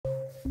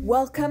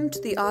Welcome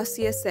to the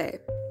RCSA.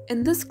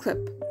 In this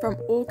clip from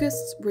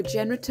August's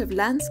Regenerative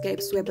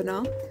Landscapes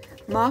webinar,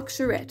 Marc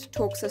Sherratt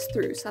talks us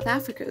through South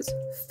Africa's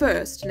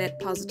first net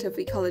positive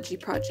ecology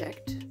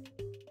project.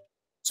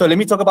 So let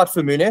me talk about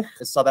Firmenich.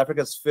 It's South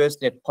Africa's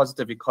first net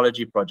positive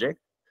ecology project.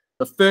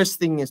 The first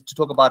thing is to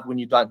talk about when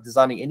you're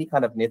designing any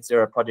kind of net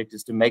zero project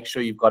is to make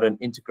sure you've got an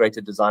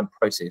integrated design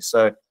process.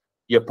 So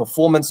you're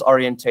performance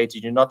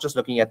orientated. You're not just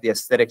looking at the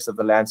aesthetics of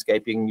the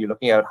landscaping. You're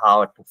looking at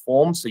how it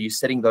performs. So you're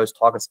setting those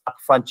targets up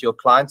front to your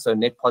client. So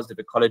net positive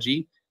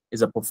ecology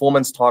is a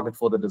performance target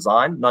for the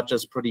design, not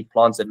just pretty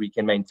plants that we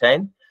can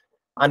maintain.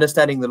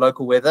 Understanding the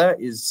local weather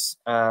is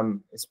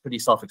pretty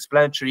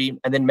self-explanatory.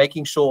 And then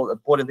making sure, the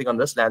important thing on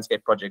this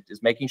landscape project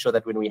is making sure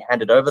that when we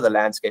handed over the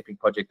landscaping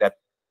project, that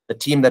the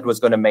team that was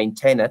going to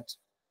maintain it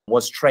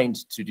was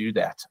trained to do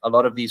that. A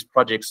lot of these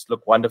projects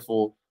look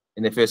wonderful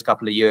in the first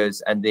couple of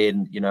years, and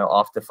then,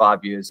 after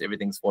 5 years,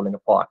 everything's falling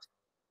apart.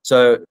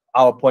 So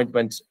our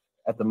appointment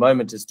at the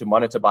moment is to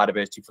monitor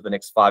biodiversity for the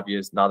next 5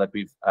 years now that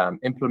we've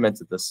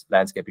implemented this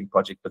landscaping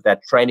project, but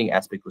that training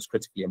aspect was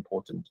critically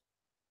important.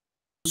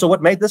 So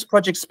what made this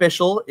project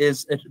special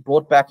is it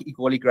brought back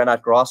Ecology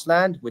granite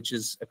grassland, which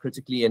is a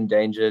critically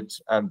endangered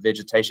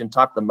vegetation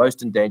type, the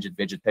most endangered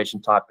vegetation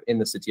type in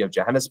the city of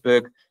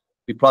Johannesburg.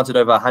 We planted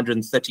over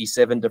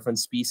 137 different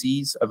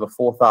species, over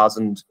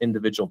 4,000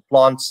 individual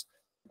plants.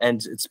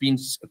 And it's been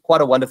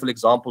quite a wonderful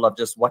example of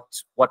just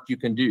what you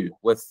can do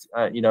with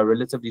a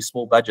relatively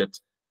small budget,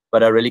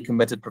 but a really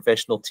committed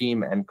professional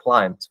team and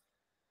client.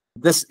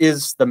 This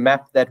is the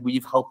map that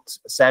we've helped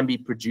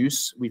SAMBI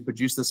produce. We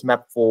produced this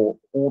map for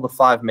all the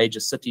 5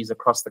 major cities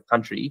across the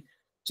country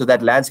so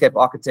that landscape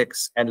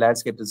architects and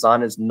landscape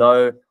designers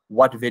know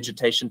what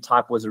vegetation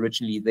type was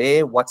originally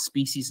there, what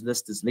species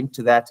list is linked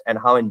to that, and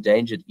how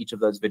endangered each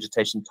of those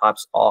vegetation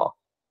types are.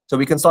 So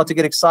we can start to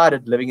get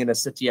excited living in a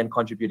city and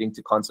contributing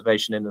to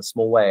conservation in a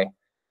small way.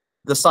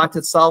 The site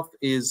itself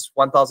is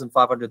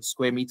 1,500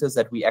 square meters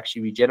that we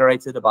actually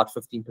regenerated, about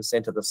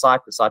 15% of the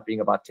site being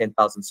about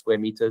 10,000 square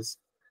meters.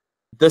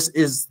 This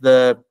is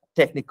the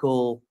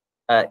technical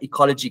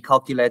ecology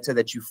calculator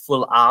that you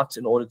fill out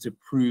in order to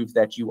prove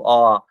that you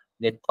are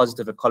net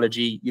positive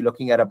ecology. You're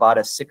looking at about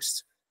a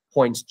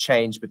 6-point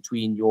change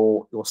between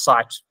your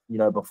site,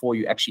 before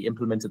you actually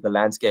implemented the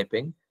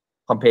landscaping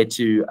compared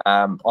to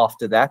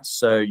after that.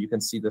 So you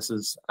can see this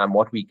is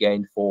what we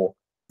gained for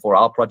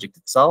our project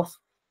itself.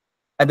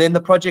 And then the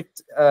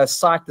project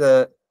site,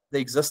 the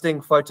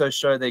existing photos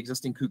show the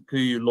existing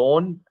cuckoo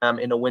lawn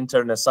in a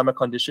winter and a summer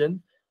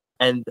condition.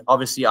 And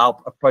obviously our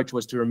approach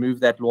was to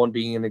remove that lawn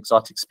being an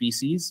exotic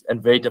species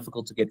and very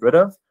difficult to get rid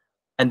of,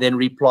 and then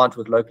replant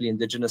with locally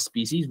indigenous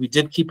species. We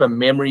did keep a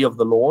memory of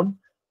the lawn,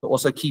 but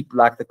also keep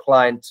the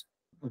client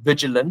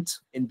vigilant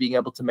in being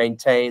able to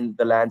maintain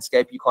the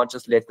landscape. You can't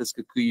just let this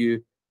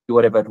kikuyu do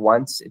whatever it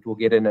wants. It will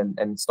get in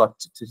and start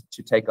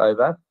to take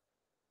over.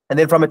 And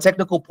then from a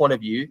technical point of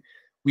view,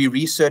 we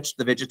researched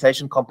the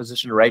vegetation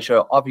composition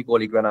ratio of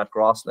Ecology granite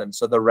grassland.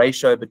 So the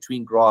ratio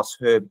between grass,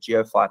 herb,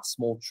 geophytes,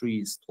 small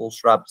trees, tall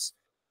shrubs,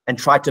 and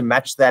tried to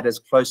match that as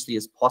closely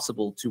as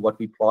possible to what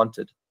we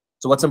planted.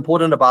 So what's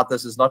important about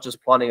this is not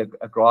just planting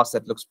a grass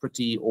that looks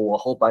pretty or a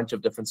whole bunch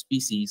of different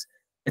species.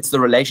 It's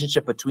the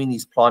relationship between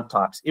these plant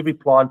types. Every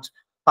plant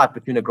type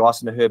between a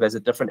grass and a herb has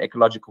a different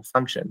ecological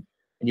function.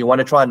 And you want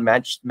to try and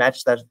match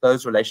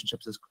those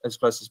relationships as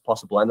close as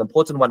possible. And the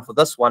important one for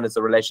this one is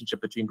the relationship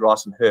between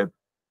grass and herb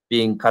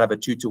being kind of a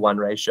 2-to-1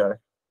 ratio.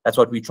 That's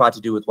what we tried to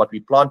do with what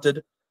we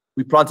planted.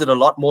 We planted a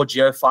lot more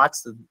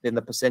geophytes than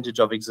the percentage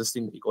of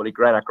existing Ecology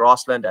granite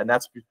grassland. And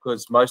that's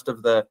because most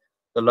of the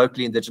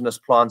locally indigenous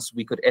plants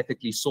we could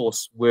ethically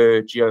source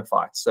were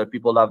geophytes. So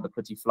people love the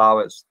pretty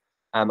flowers.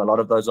 A lot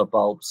of those are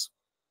bulbs.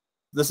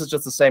 This is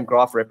just the same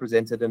graph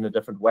represented in a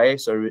different way.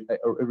 So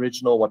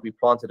original, what we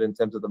planted in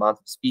terms of the amount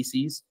of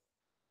species.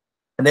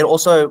 And then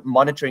also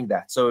monitoring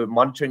that. So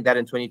monitoring that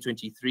in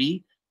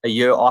 2023, a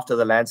year after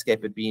the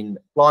landscape had been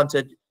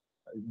planted,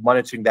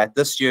 monitoring that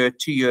this year,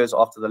 2 years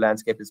after the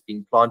landscape is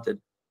being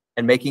planted,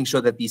 and making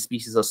sure that these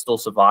species are still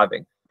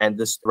surviving. And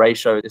this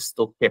ratio is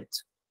still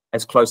kept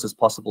as close as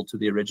possible to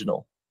the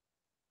original.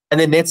 And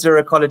then net zero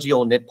ecology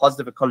or net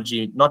positive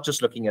ecology, not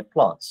just looking at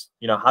plants.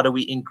 How do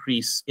we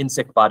increase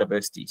insect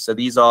biodiversity? So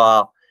these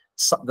are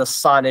the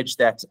signage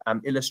that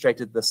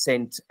illustrated the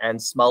scent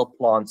and smell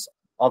plants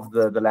of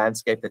the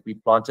landscape that we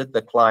planted.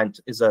 The client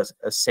is a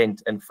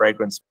scent and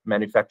fragrance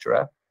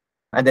manufacturer.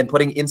 And then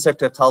putting insect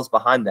hotels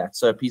behind that.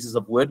 So pieces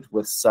of wood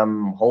with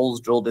some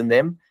holes drilled in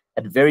them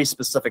at very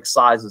specific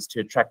sizes to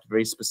attract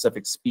very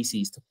specific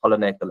species to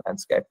pollinate the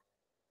landscape.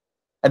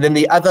 And then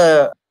the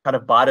other kind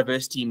of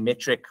biodiversity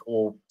metric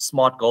or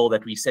smart goal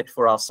that we set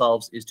for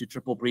ourselves is to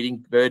triple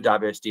breeding bird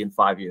diversity in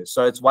 5 years.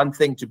 So it's one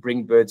thing to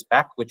bring birds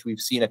back, which we've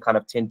seen a kind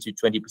of 10 to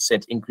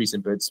 20% increase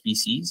in bird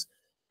species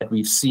that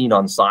we've seen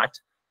on site.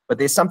 But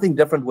there's something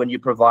different when you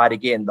provide,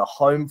 again, the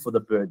home for the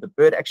bird. The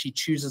bird actually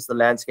chooses the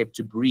landscape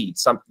to breed,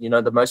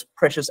 the most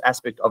precious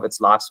aspect of its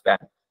lifespan,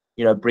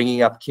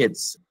 bringing up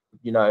kids.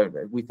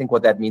 We think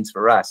what that means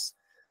for us.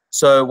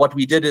 So what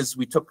we did is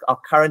we took our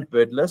current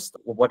bird list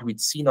of what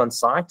we'd seen on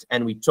site,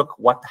 and we took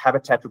what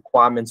habitat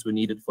requirements were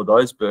needed for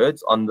those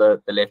birds on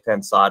the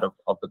left-hand side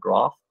of the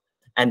graph,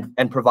 and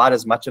provide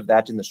as much of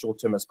that in the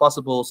short term as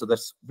possible. So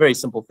there's very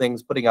simple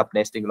things, putting up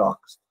nesting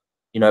locks,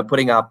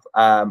 putting up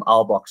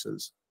owl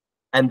boxes,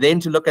 and then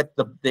to look at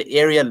the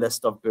area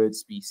list of bird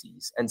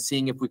species and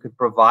seeing if we could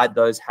provide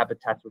those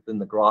habitats within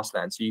the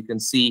grassland. So you can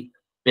see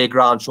bare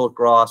ground, short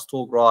grass,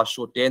 tall grass,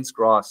 short dense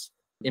grass,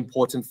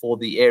 important for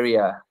the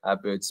area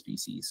bird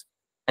species.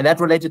 And that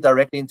related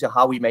directly into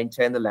how we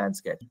maintain the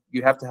landscape.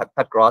 You have to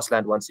cut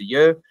grassland once a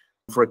year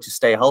for it to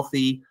stay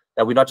healthy.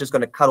 That we're not just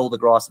going to cut all the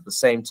grass at the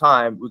same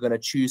time. We're going to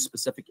choose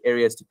specific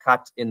areas to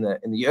cut in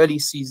the early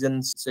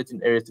seasons, certain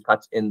areas to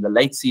cut in the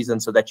late season,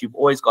 so that you've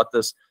always got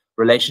this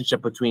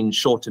relationship between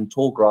short and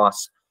tall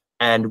grass.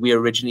 And we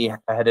originally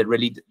had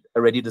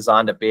already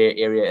designed a bare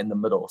area in the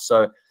middle.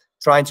 So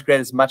trying to create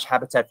as much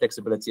habitat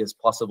flexibility as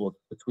possible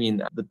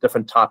between the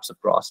different types of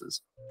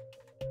grasses.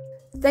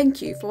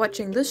 Thank you for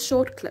watching this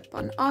short clip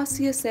on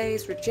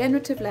RCSA's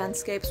Regenerative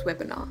Landscapes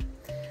webinar.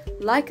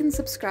 Like and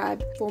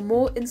subscribe for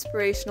more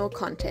inspirational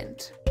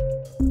content.